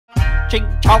ching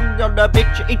chong on the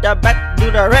bitch, eat the bat, do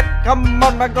the rap. Come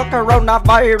on, I got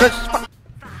coronavirus.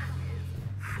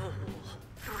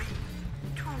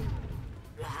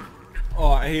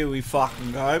 Alright, here we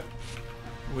fucking go.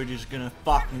 We're just gonna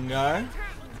fucking go.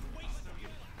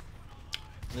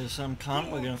 There's some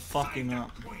cunt, we're gonna fuck him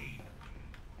up.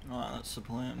 Alright, that's the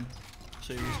plan.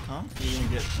 See this cunt? You're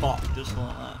gonna get fucked just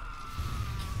like that.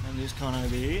 And this cunt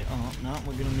over here, oh no,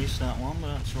 we're gonna miss that one, but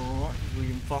that's alright, because we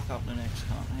can fuck up the next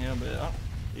cunt. How about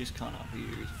this cunt up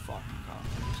here is a fucking cunt.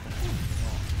 I'm just gonna...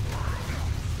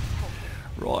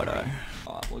 Righto.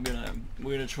 Alright, we're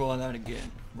gonna try that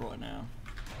again, right now.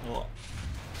 Alright.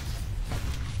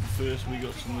 First we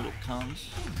got some little cunts.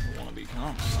 We wanna be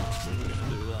cunts, so we're gonna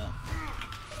do that.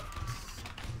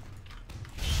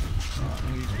 Alright,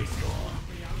 he's gonna die.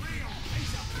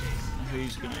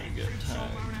 He's gonna get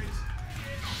tagged.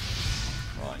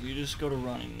 Right, you just gotta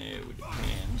run in there with your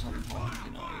pan sometimes,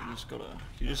 you know,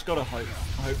 you just gotta hope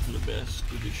for the best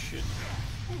with this shit.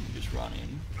 You just run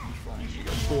in, you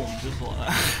go boom, just like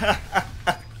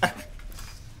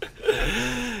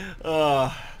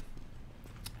that.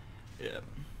 Yep.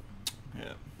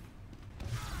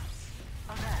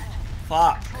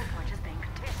 Fuck.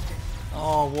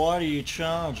 Oh, why do you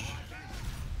charge?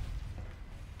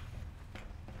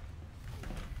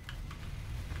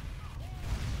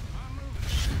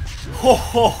 Ho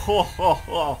ho ho ho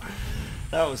ho!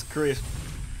 That was crisp.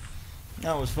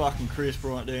 That was fucking crisp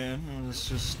right there.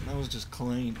 That was just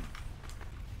clean.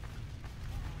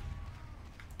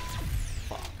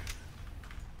 Fuck.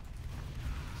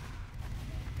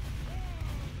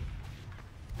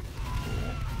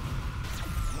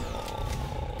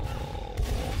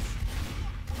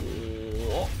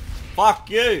 Oh. Fuck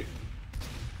you!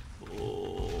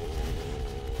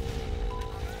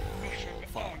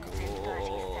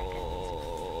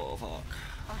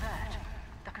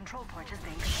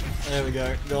 There we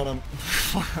go, got him.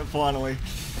 Finally.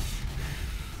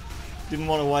 Didn't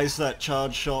want to waste that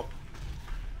charge shot.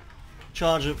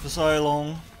 Charge it for so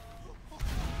long.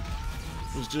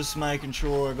 Was just making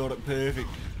sure I got it perfect.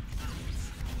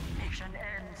 Mission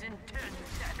ends in 10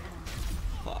 seconds.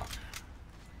 Fuck.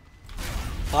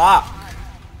 Fuck!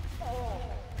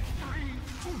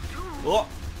 Oh!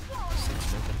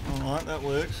 Alright, that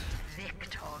works.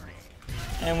 Victory.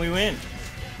 And we win.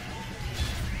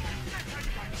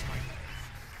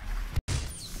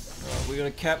 We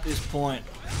gotta cap this point.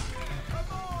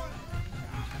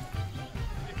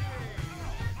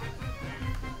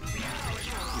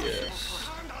 Yes.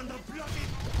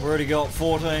 We already got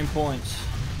 14 points.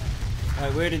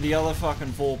 Wait, where did the other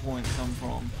fucking 4 points come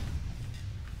from?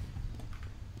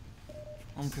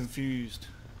 I'm confused.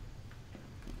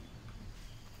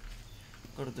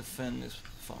 Gotta defend this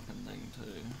fucking thing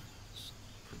too. It's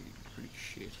pretty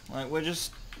shit. Like, we're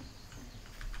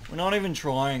not even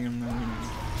trying and we're winning.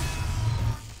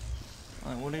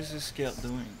 Like, what is this scout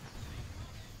doing?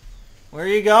 Where are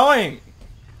you going?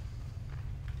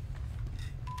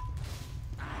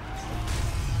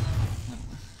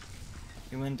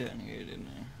 He went down here, didn't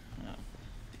he? No.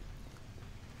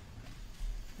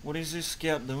 What is this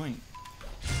scout doing?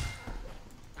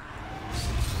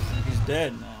 He's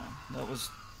dead now. That was...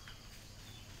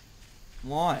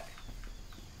 Why?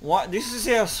 Why? This is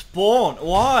our spawn.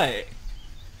 Why?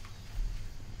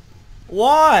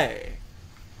 Why?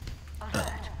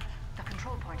 The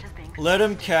control point is being Let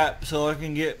him cap so I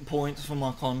can get points for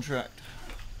my contract.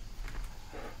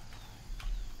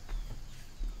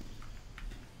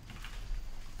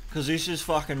 Because this is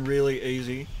fucking really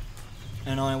easy.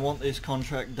 And I want this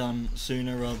contract done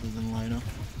sooner rather than later.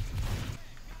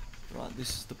 Right,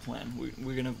 this is the plan.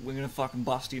 We're gonna fucking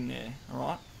bust in there,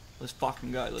 alright? Let's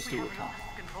fucking go, let's do it, cunt.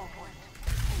 control point.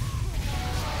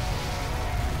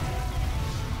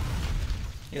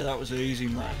 Yeah, that was easy,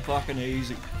 mate. Fucking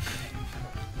easy.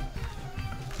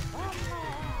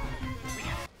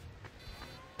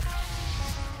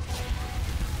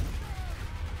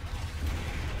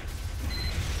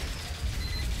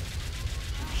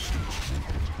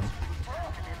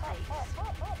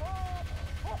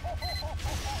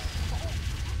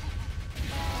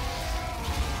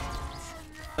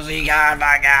 You got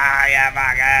fucking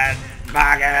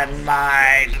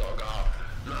mate.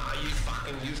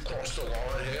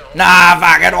 Nah,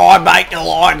 fucking I make the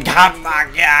line, cunt,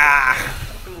 fuck ya.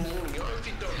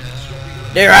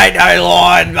 There ain't no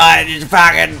line, mate. You just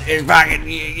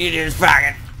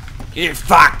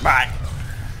fucked, mate.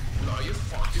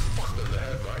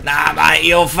 Nah, mate,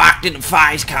 you're fucked in the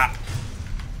face, cunt.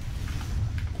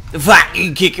 The fuck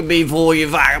you kicking me for, you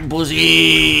fucking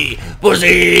pussy.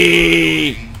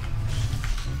 Pussy.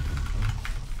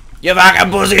 You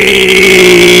fucking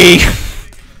pussy.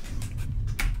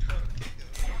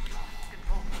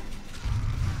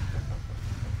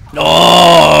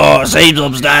 heaps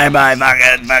of staying, mate.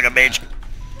 Fucking bitch.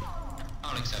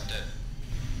 I'll accept it.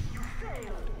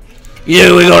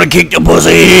 Yeah, we gotta kick the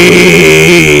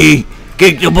pussy!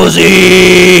 Kick the pussy!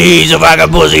 He's a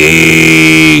fucking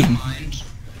pussy! Mind.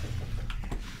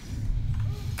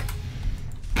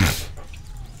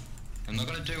 I'm not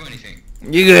gonna do anything.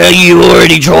 You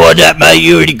already tried that, mate.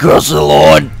 You already crossed the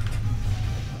line.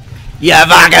 You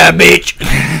fucking bitch!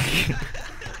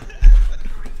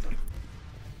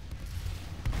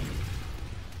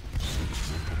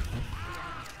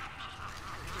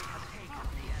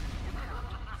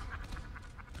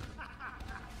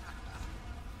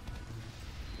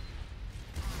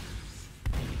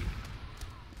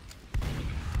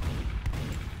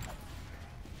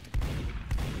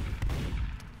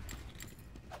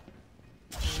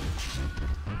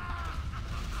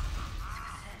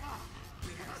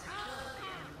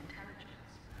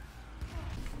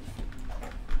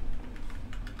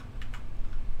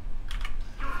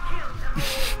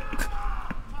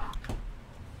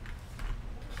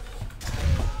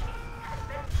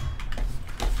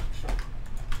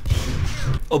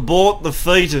 Abort the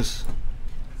fetus.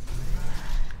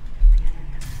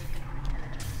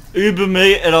 Uber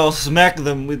me and I'll smack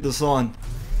them with the sign.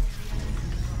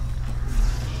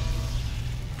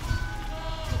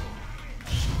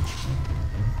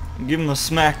 Give him a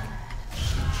smack.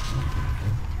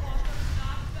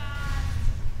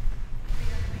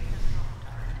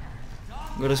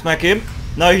 I'm gonna smack him.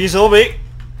 No, he saw me.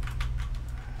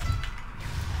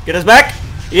 Get us back.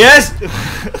 Yes.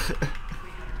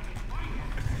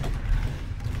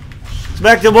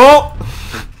 Smack the ball.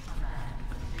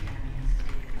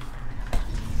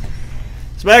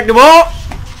 Smack the ball.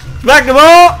 Smack the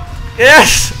ball.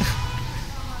 Yes.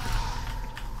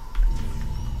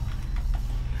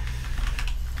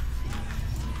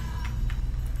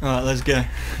 Alright, let's go.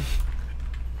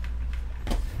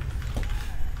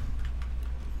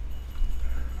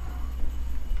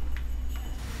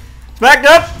 Smacked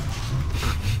up.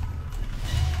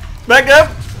 Smacked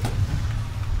up.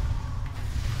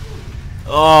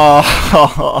 Oh,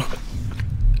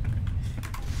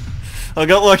 I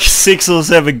got like 6 or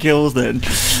 7 kills then. We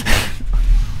have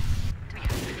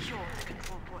secured the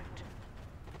control point.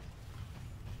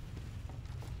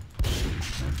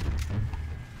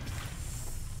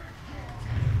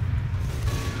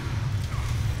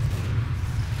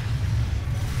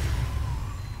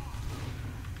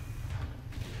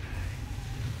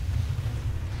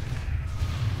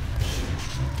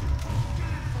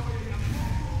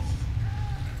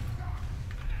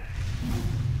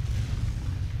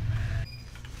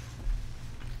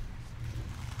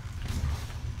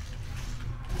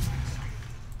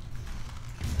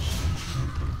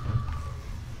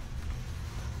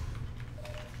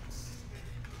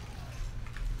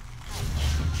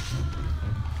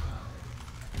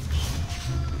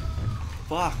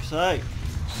 Fuck's sake.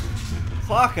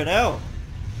 Fucking hell.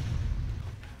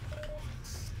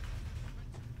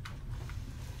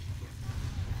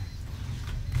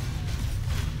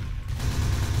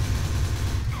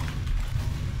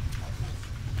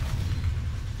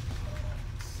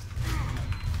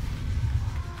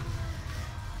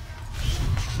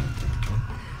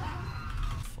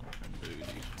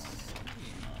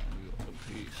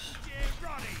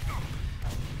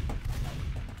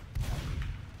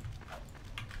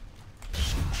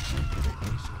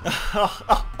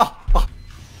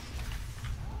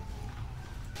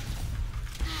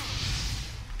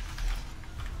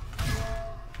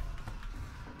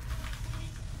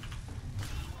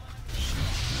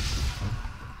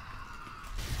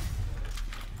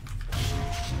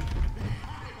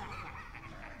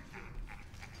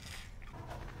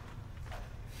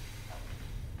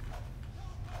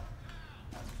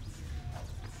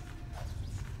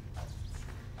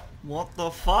 What the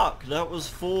fuck? That was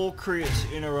 4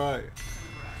 crits in a row.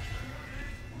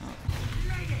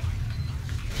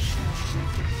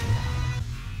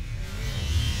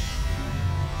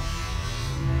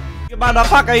 You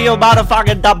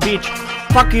motherfucking dumb bitch.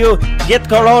 Fuck you, get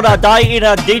corona, die in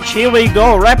a ditch. Here we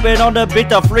go, rapping on the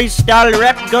beat of freestyle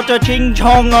rap. Got a ching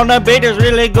chong on the beat, it's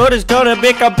really good. It's gonna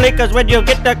be complete, cause when you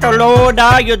get the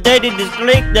corona, you're dead in this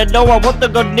click. They don't want to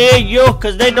go near you,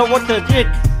 cause they don't want to hit.